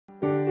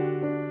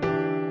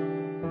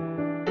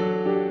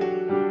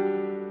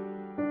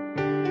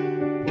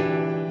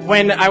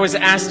When I was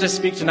asked to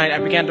speak tonight, I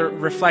began to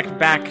reflect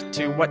back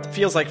to what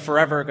feels like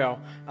forever ago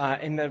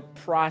in the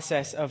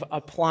process of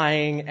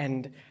applying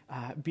and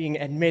being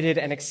admitted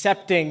and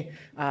accepting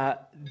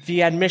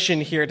the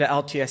admission here to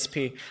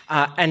LTSP.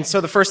 And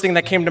so the first thing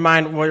that came to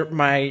mind were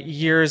my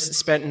years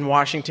spent in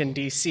Washington,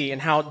 D.C.,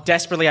 and how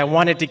desperately I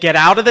wanted to get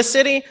out of the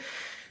city,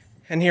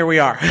 and here we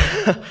are.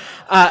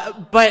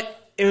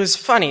 But it was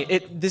funny.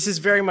 This is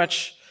very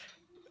much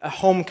a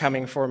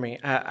homecoming for me.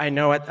 I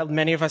know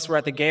many of us were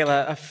at the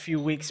gala a few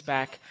weeks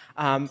back.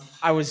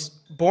 I was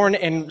born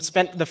and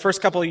spent the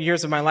first couple of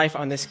years of my life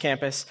on this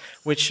campus,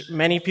 which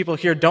many people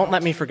here don't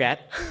let me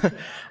forget.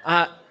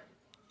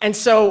 And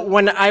so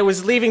when I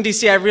was leaving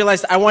DC, I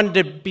realized I wanted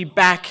to be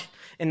back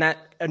in that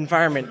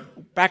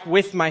environment, back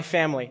with my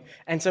family.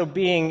 And so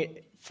being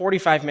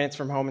 45 minutes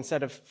from home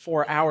instead of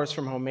 4 hours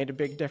from home made a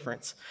big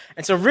difference.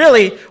 And so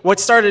really, what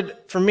started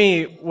for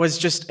me was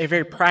just a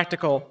very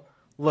practical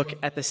look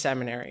at the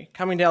seminary.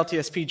 Coming to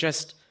LTSP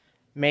just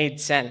made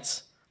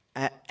sense.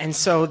 And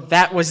so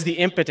that was the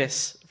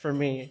impetus for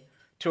me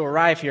to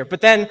arrive here.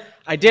 But then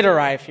I did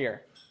arrive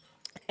here.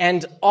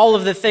 And all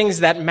of the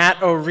things that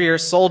Matt O'Rear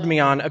sold me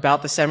on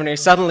about the seminary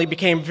suddenly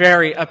became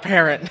very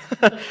apparent.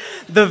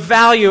 The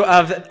value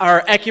of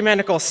our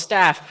ecumenical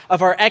staff,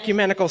 of our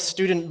ecumenical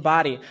student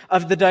body,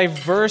 of the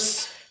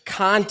diverse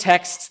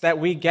contexts that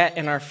we get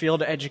in our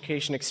field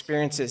education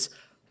experiences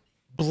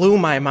blew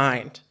my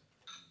mind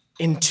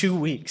in 2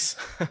 weeks.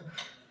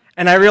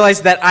 And I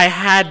realized that I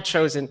had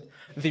chosen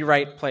the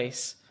right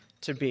place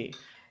to be.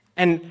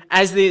 And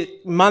as the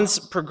months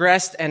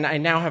progressed, and I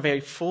now have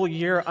a full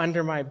year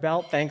under my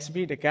belt, thanks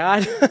be to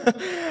God,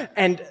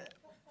 and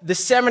the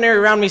seminary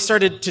around me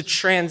started to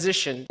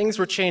transition. Things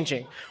were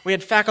changing. We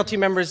had faculty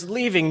members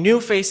leaving,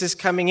 new faces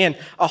coming in,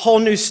 a whole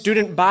new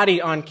student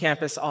body on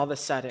campus all of a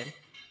sudden.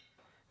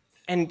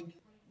 And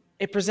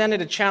it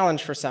presented a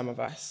challenge for some of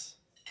us,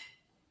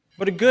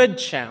 but a good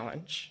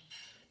challenge,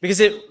 because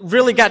it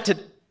really got to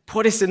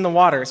put us in the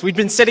waters. We'd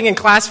been sitting in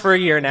class for a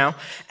year now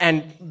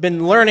and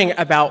been learning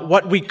about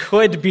what we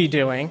could be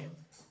doing,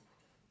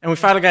 and we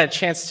finally got a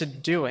chance to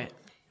do it.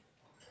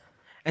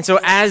 And so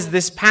as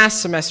this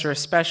past semester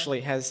especially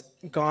has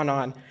gone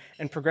on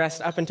and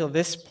progressed up until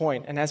this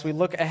point, and as we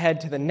look ahead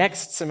to the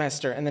next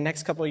semester and the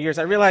next couple of years,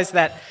 I realized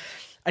that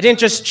I didn't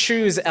just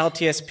choose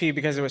LTSP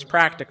because it was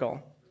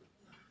practical,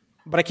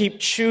 but I keep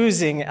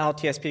choosing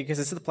LTSP because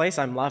it's the place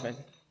I'm loving,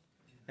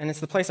 and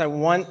it's the place I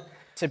want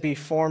to be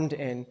formed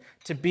in,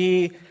 to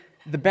be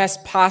the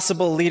best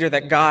possible leader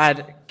that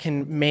God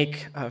can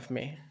make of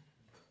me.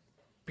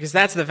 Because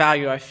that's the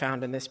value I've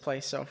found in this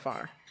place so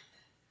far.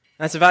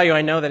 That's a value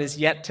I know that is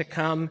yet to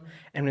come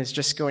and is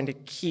just going to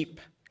keep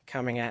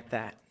coming at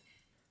that.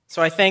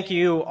 So I thank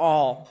you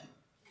all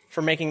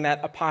for making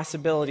that a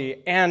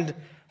possibility and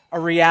a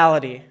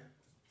reality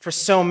for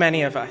so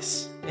many of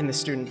us in the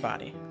student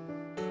body.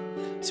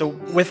 So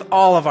with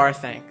all of our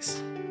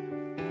thanks,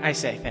 I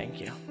say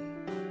thank you.